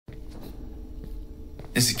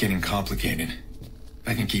This is getting complicated. If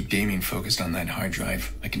I can keep Damien focused on that hard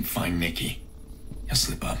drive, I can find Nikki. He'll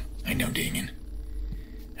slip up. I know Damien.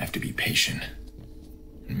 I have to be patient.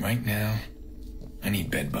 And right now, I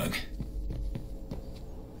need bedbug.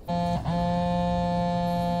 I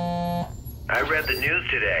read the news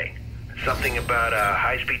today. Something about a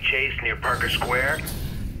high-speed chase near Parker Square.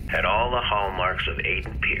 Had all the hallmarks of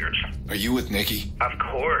Aiden Pierce. Are you with Nikki? Of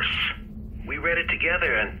course. We read it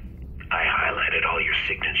together and I highlighted all your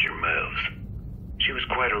signature moves. She was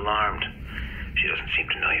quite alarmed. She doesn't seem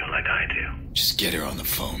to know you like I do. Just get her on the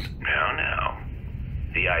phone. Now.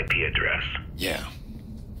 The IP address. Yeah.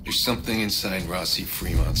 There's something inside Rossi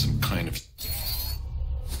Fremont, some kind of...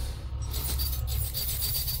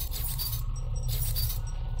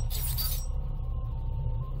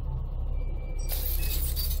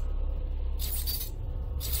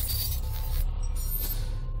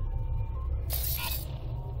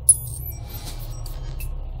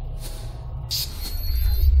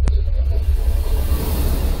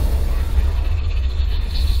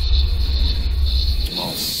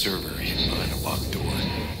 server hidden behind a locked door.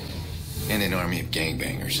 And an army of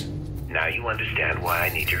gangbangers. Now you understand why I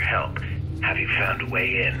need your help. Have you found a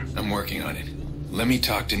way in? I'm working on it. Let me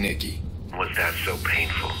talk to Nikki. Was that so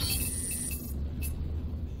painful?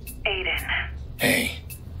 Aiden. Hey.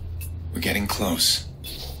 We're getting close.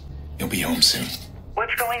 You'll be home soon.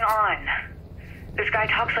 What's going on? This guy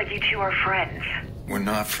talks like you two are friends. We're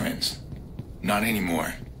not friends. Not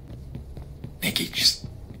anymore. Nikki, just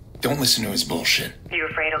don't listen to his bullshit. You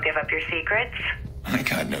afraid he'll give up your secrets? I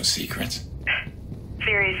got no secrets.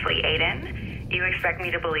 Seriously, Aiden? You expect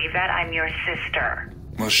me to believe that? I'm your sister.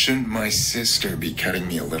 Well, shouldn't my sister be cutting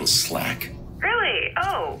me a little slack? Really?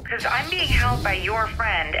 Oh, because I'm being held by your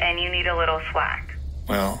friend and you need a little slack.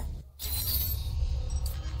 Well,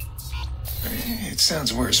 it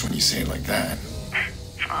sounds worse when you say it like that.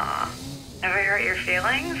 Aw. Ever hurt your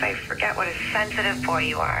feelings? I forget what a sensitive boy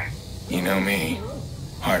you are. You know me.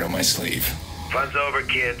 Heart on my sleeve. Fun's over,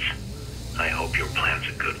 kids. I hope your plan's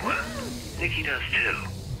a good one. Nikki does too.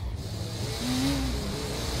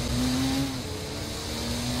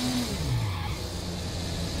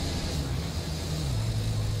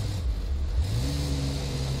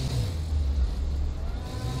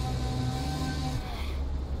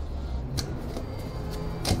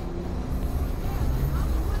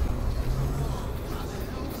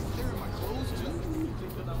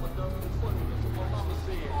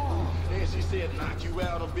 Knock you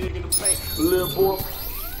out, I'm big in the paint, little boy.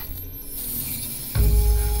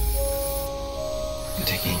 I'm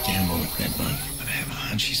taking a gamble with bedbug, but I have a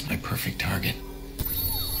hunch he's my perfect target.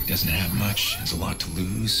 He doesn't have much, has a lot to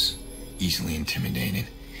lose, easily intimidated,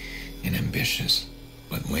 and ambitious,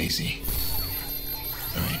 but lazy.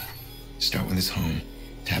 Alright, start with his home,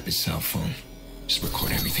 tap his cell phone, just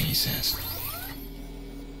record everything he says.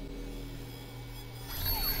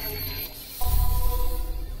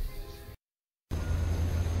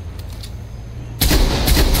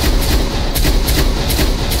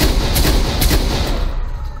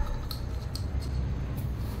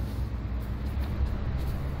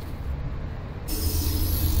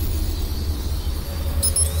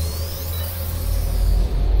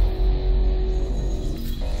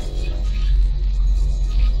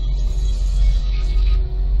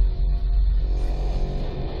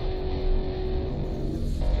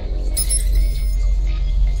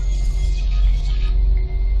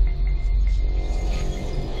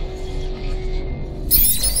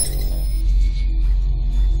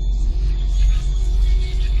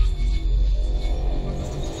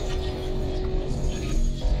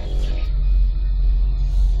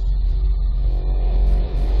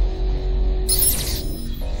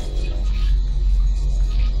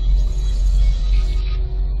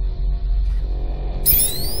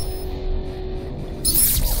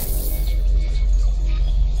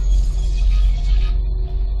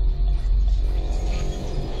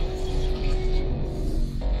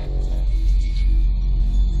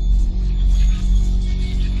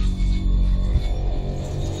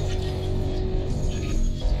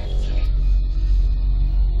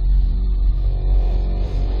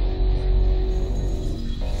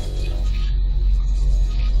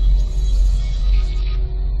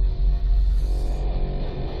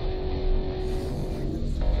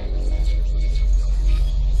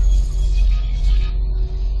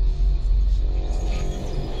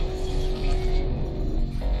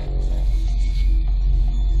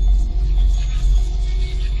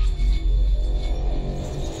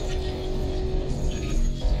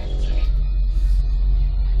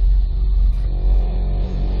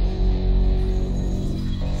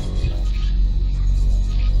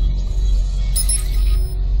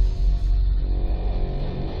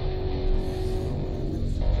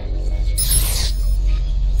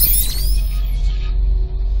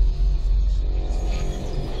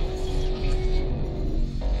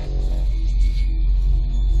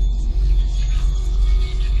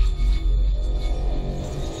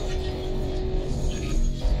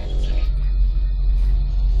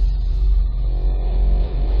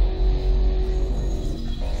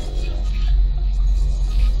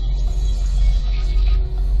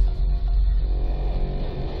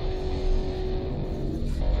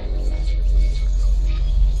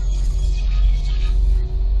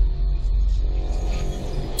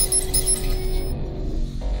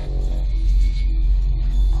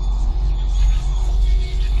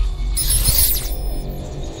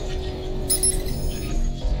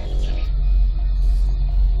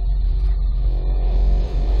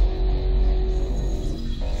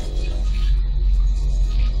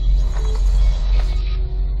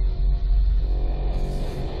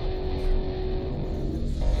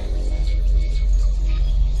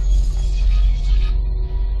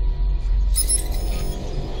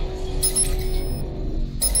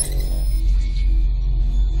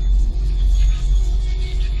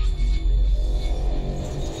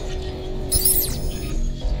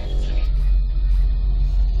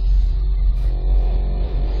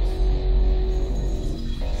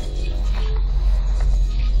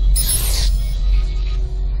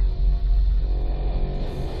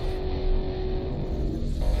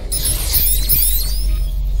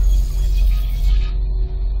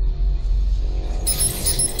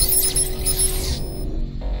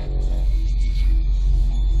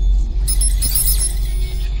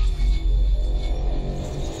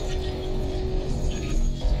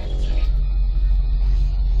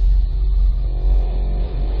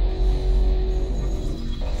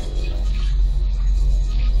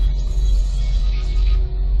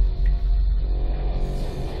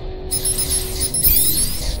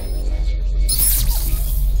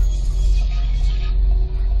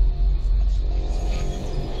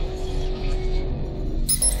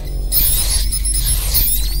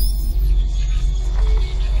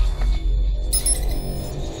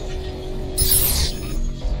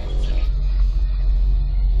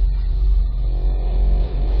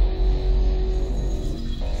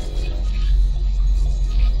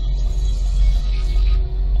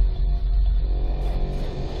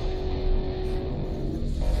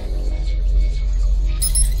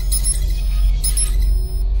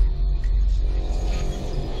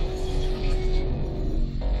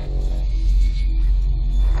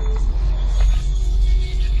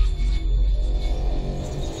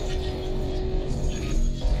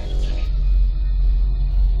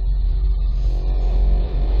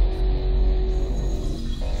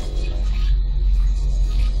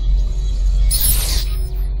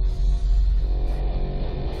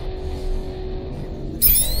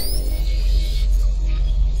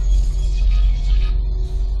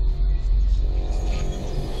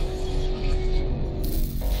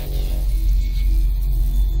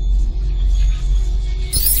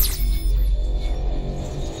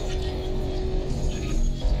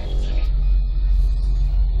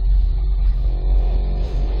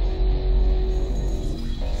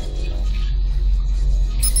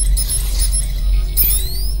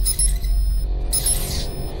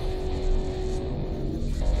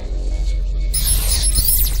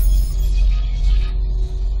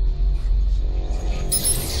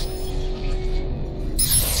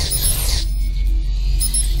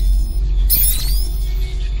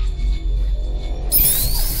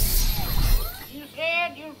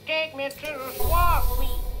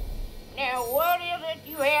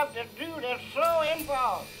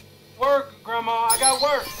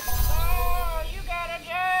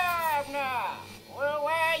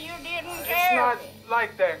 not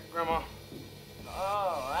like that, Grandma.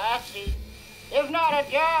 Oh, I see. It's not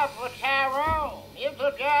a job for Tyrone. It's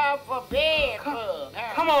a job for Bedbug.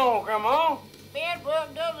 Come on, Grandma.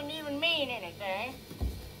 Bedbug doesn't even mean anything.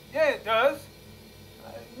 Yeah, it does.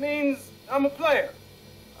 It means I'm a player.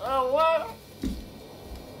 What?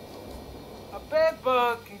 A bed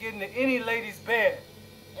bug can get into any lady's bed.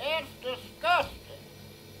 That's disgusting.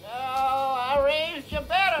 Oh, I raised you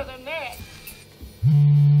better than that.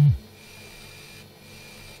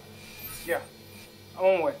 Yeah, I'm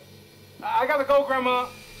on my way. I gotta go, Grandma.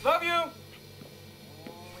 Love you. Yeah,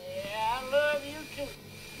 I love you too.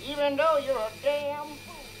 Even though you're a damn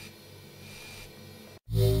fool.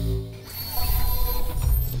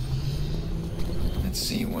 Let's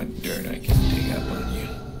see what dirt I can dig up on you.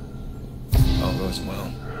 All goes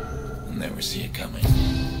well, I'll never see it coming.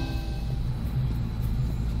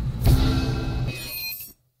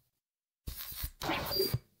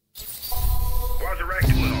 Why's Iraq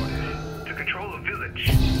doing all this? To control a village,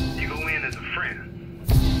 you go in as a friend.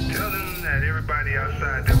 Tell them that everybody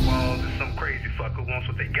outside their walls is some crazy fucker who wants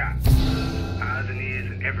what they got. Eyes and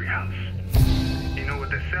ears in every house. You know what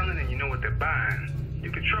they're selling and you know what they're buying.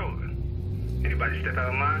 You control it. Anybody step out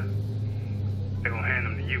of line, they're gonna hand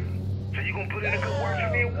them to you. So you gonna put in a good word for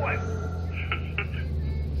me or what?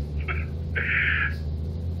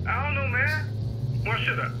 I don't know, man. Well,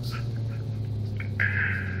 shut up.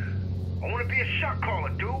 I wanna be a shot caller,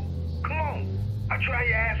 dude. Come on. I'll try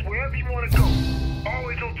your ass wherever you wanna go.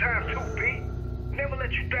 Always on time too, B. Never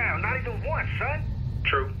let you down, not even once, son.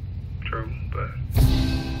 True, but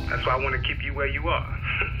that's why I wanna keep you where you are.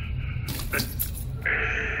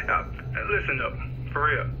 Now, listen up, for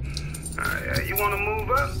real. You wanna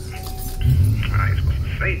move up? I ain't supposed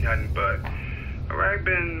to say nothing, but Iraq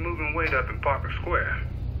been moving weight up in Parker Square.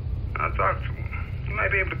 I'll talk to him. He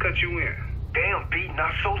might be able to cut you in. Damn, B,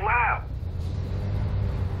 not so loud.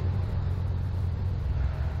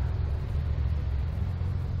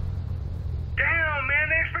 Damn, man,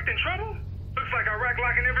 they expecting trouble? Looks like Iraq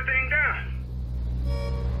locking everything down.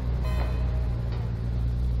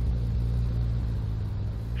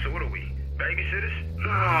 So what are we, babysitters?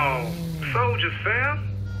 No, soldiers, fam.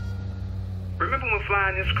 Remember when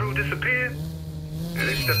Flying and his crew disappeared? And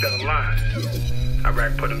they stepped out of line.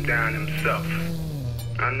 Iraq put them down himself.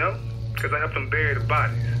 I know, because I helped them bury the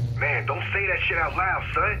bodies. Man, don't say that shit out loud,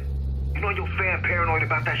 son. You know your fan paranoid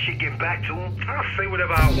about that shit getting back to him? I'll say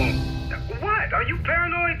whatever I want. What? Are you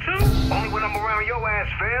paranoid too? Only when I'm around your ass,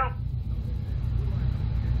 fam.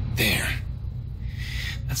 There.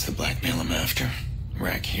 That's the blackmail I'm after.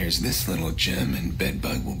 Rack hears this little gem and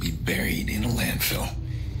Bedbug will be buried in a landfill.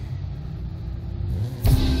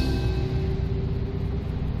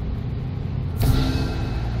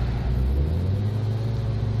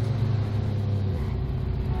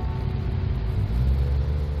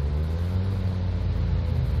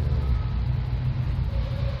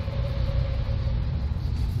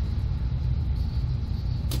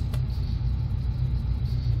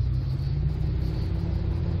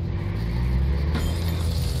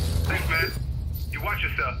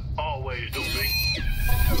 Always do, B.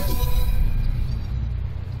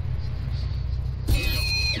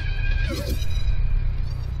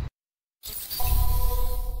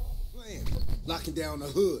 Locking down the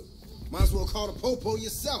hood. Might as well call the popo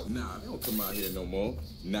yourself. Nah, they don't come out here no more.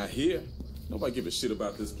 Not here. Nobody give a shit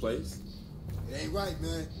about this place. It ain't right,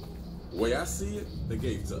 man. The way I see it, they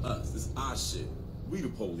gave it to us. It's our shit. We the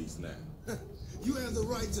police now. You have the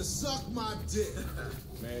right to suck my dick.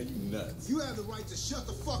 Man, you nuts. You have the right to shut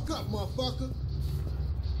the fuck up, motherfucker.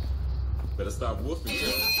 Better stop whooping,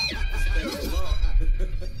 girl.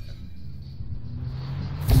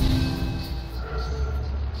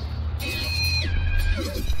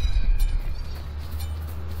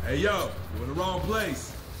 Hey, yo, you're in the wrong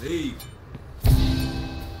place. Leave.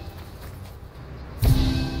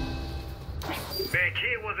 Man,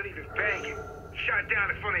 kid wasn't even banging. Shot down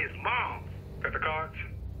in front of his mom. Got the cards?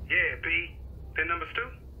 Yeah, B. Their numbers too?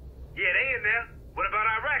 Yeah, they in there. What about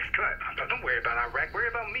Iraq's cut? Don't worry about Iraq. Worry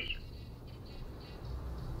about me.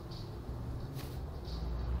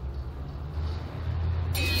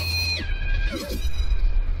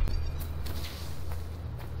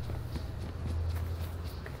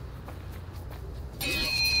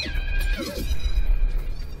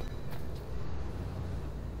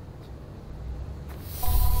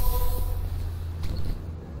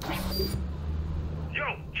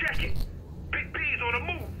 Check it. Big B's on the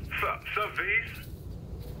move. Sup, V's?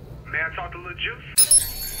 May I talk to Lil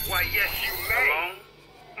Juice? Why, yes, you may. Alone?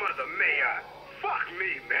 Mother may I? Fuck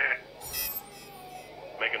me, man.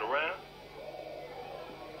 Making a round?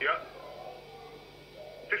 Yup.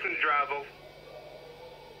 Fixing to drive over.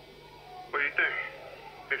 What do you think?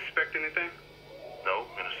 Expect anything? No,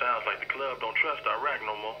 and it sounds like the club don't trust Iraq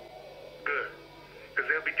no more. Good. Because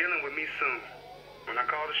they'll be dealing with me soon. When I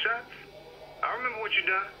call the shots, I remember what you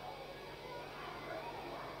done.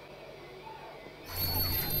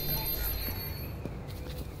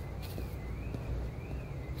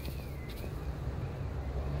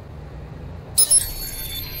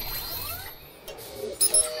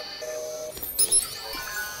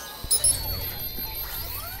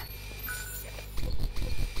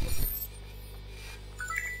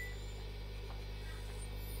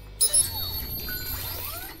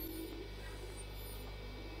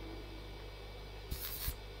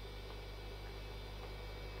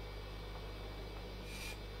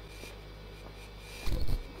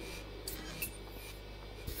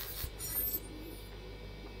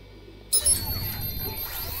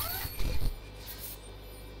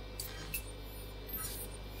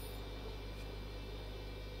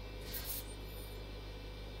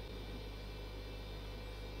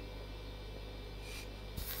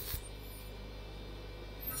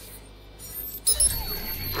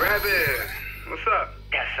 Rabbit, what's up?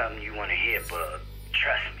 Got something you want to hear, bud.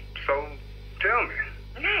 Trust me. So, tell me.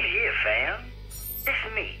 Not here, fam.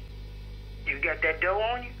 It's me. You got that dough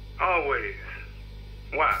on you? Always.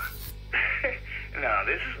 Why? No,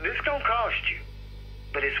 this gonna cost you.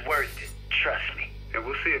 But it's worth it. Trust me. Yeah,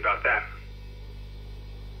 we'll see about that.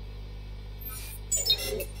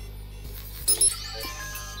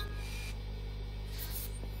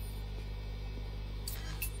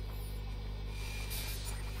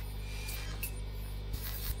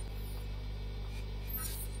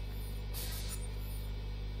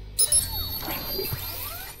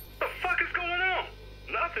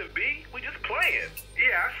 Nothing, B. We just playing.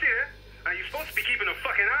 Yeah, I see that. Now, you're supposed to be keeping a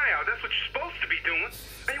fucking eye out. That's what you're supposed to be doing.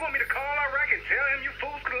 And you want me to call Iraq and tell him you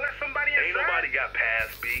fools could have let somebody inside? Ain't nobody got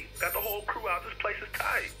past, B. Got the whole crew out. This place is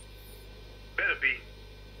tight. Better be.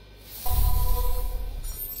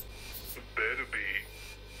 Better be.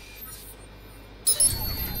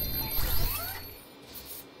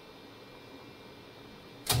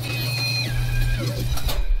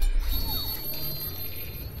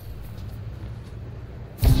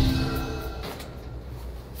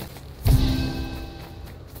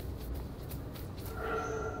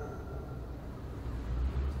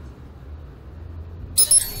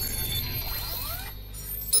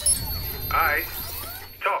 Alright.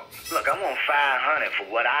 Talk. Look, I want 500 for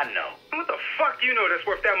what I know. What the fuck you know that's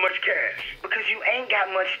worth that much cash? Because you ain't got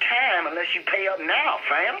much time unless you pay up now,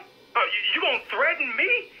 fam. Oh, you gonna threaten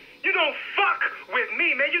me? You gonna fuck with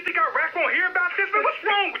me, man? You think Iraq won't hear about this, man? What's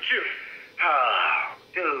wrong with you? Oh,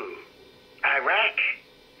 dude. Iraq?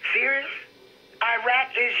 Serious?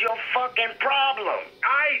 Iraq is your fucking problem.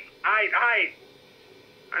 I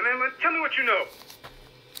mean, tell me what you know.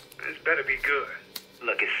 This better be good.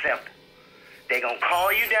 Look, it's simple. They gonna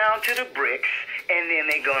call you down to the bricks, and then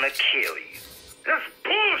they gonna kill you. That's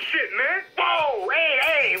bullshit, man. Whoa,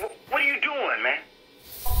 hey, what are you doing, man?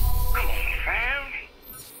 Come on, fam.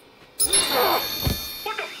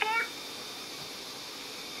 What the fuck?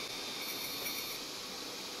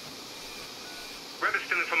 Rabbit's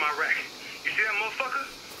stealing from Iraq. You see that motherfucker?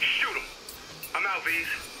 Shoot him. I'm out, V's.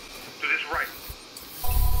 Do this right.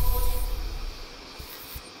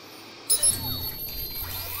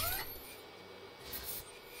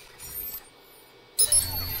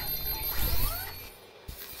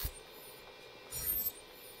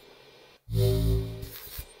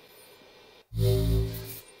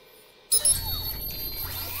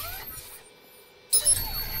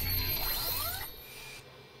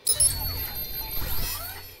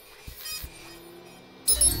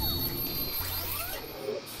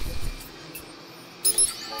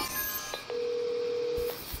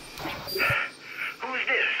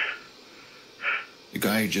 The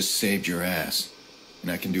guy who just saved your ass. And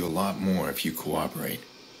I can do a lot more if you cooperate.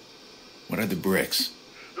 What are the bricks?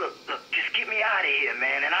 Look, just get me out of here,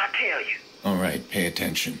 man, and I'll tell you. All right, pay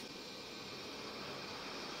attention.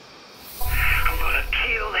 I'm gonna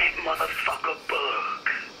kill that motherfucker Bug.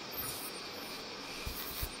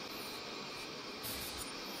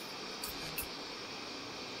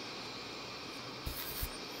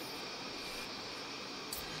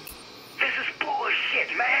 This is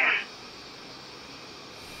bullshit, man.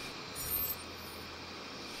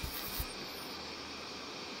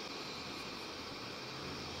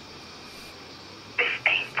 This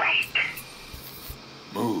ain't right.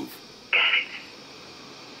 Move. Got it.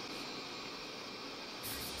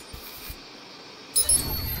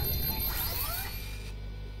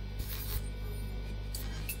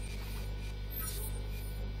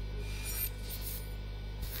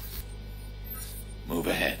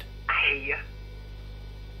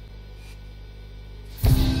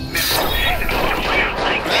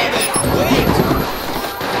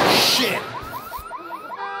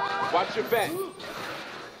 Watch your back.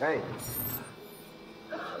 Hey.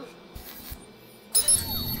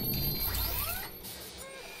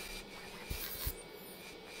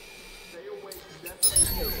 Stay away from that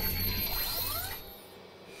thing.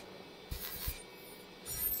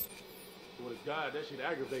 Swear to God, that shit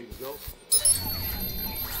aggravating, Joe.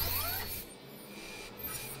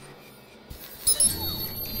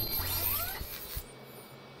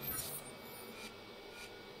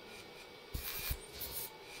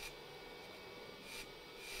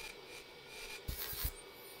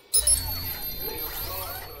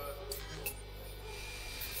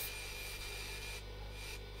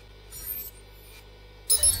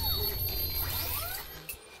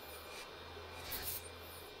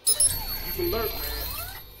 You can lurk, man.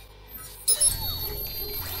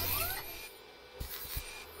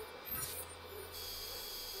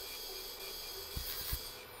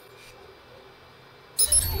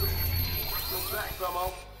 Look back,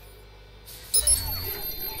 Samo.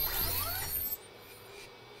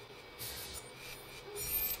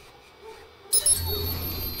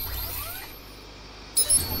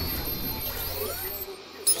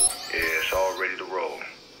 Yeah, it's all ready to roll.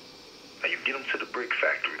 Now you get him to the brick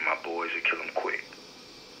factory, my boys will kill him quick.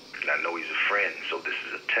 And I know he's a friend, so this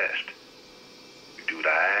is a test. You do what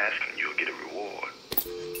I ask, and you'll get a reward.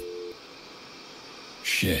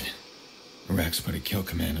 Shit. Iraq's put a kill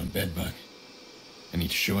command on Bedbug. I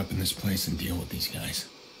need to show up in this place and deal with these guys.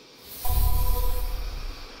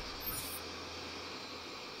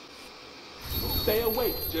 Stay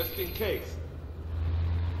awake, just in case.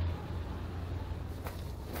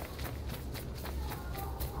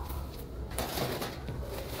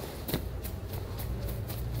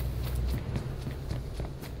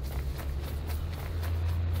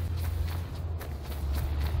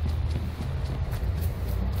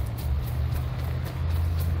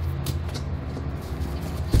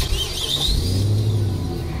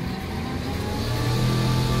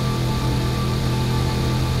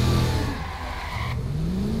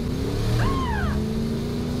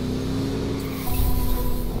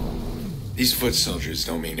 These foot soldiers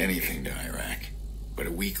don't mean anything to Iraq, but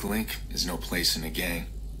a weak link is no place in a gang.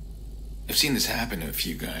 I've seen this happen to a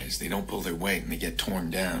few guys. They don't pull their weight and they get torn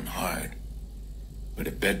down hard. But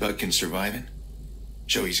if Bedbug can survive it,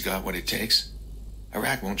 show he's got what it takes,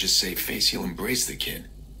 Iraq won't just save face, he'll embrace the kid.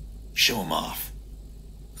 Show him off.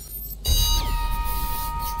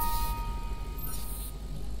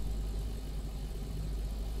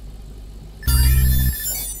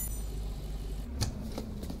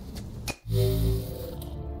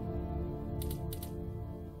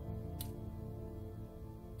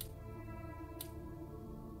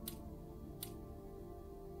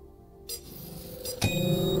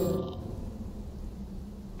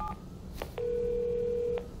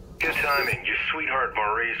 Good timing. Your sweetheart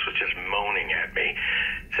Maurice was just moaning at me.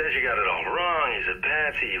 Says you got it all wrong. He's a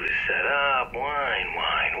patsy. He was set up. Whine,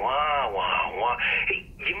 wah, wah, wah. Hey,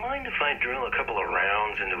 you mind if I drill a couple of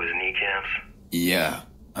rounds into his kneecaps? Yeah,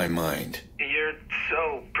 I mind. You're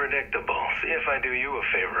so predictable. See if I do you a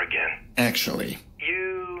favor again. Actually,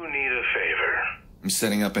 You need a favor. I'm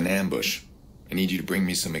setting up an ambush. I need you to bring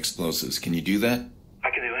me some explosives. Can you do that?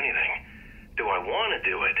 I can do anything. Do I want to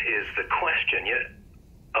do it is the question.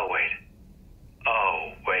 Oh, wait.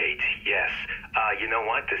 Oh, wait. Yes. You know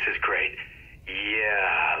what? This is great.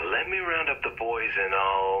 Yeah, let me round up the boys and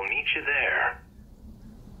I'll meet you there.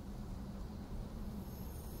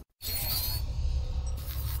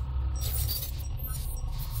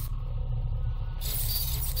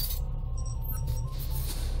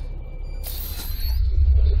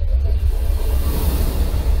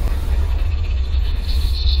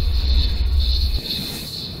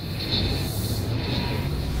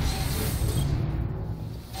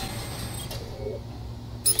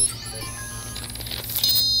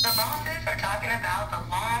 The bosses are talking about the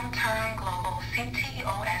long-term global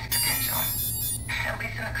CTOS potential, at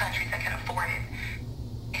least in the countries that can afford it.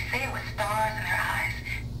 They say it with stars in their eyes.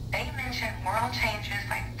 They mention world changers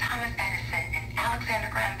like Thomas Edison and Alexander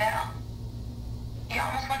Graham Bell. You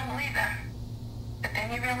almost want to believe them, but then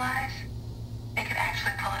you realize they could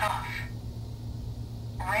actually pull it off.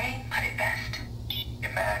 Ray put it best.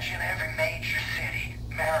 Imagine every major city,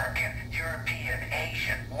 American, European,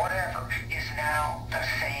 Asian, whatever, is now the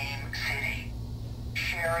same city.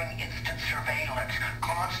 Sharing instant surveillance,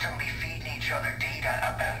 constantly feeding each other data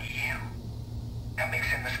about you. Now mix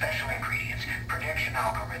in the special ingredients, prediction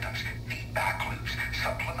algorithms, feedback loops,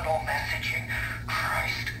 subliminal messaging.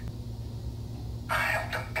 Christ. I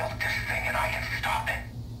helped them build this thing and I can stop it.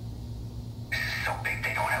 This is so big